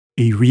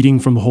A reading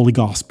from the Holy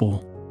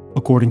Gospel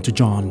according to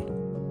John.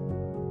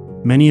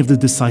 Many of the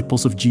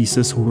disciples of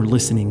Jesus who were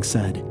listening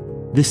said,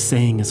 "This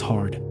saying is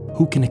hard.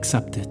 Who can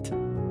accept it?"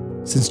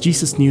 Since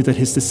Jesus knew that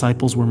his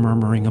disciples were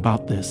murmuring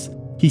about this,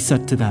 he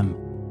said to them,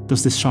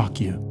 "Does this shock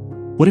you?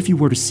 What if you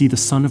were to see the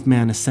Son of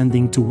Man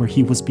ascending to where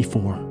he was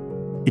before?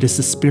 It is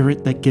the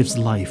Spirit that gives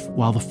life,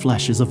 while the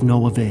flesh is of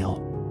no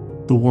avail.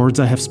 The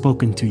words I have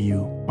spoken to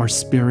you are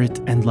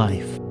spirit and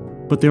life,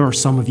 but there are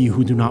some of you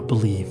who do not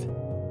believe."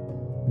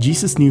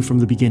 Jesus knew from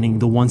the beginning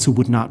the ones who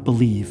would not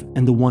believe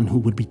and the one who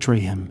would betray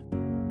him.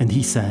 And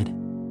he said,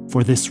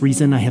 "For this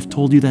reason I have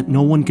told you that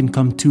no one can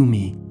come to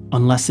me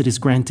unless it is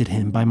granted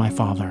him by my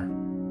Father."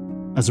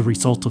 As a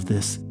result of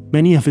this,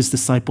 many of his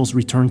disciples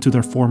returned to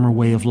their former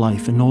way of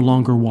life and no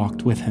longer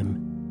walked with him.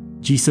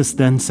 Jesus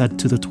then said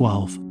to the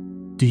 12,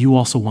 "Do you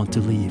also want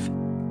to leave?"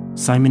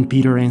 Simon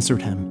Peter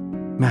answered him,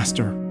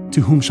 "Master,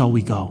 to whom shall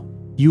we go?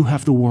 You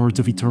have the words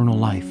of eternal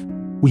life.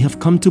 We have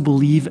come to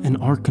believe and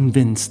are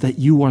convinced that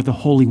you are the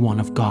Holy One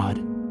of God."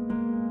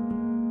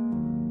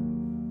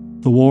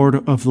 The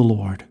word of the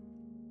Lord.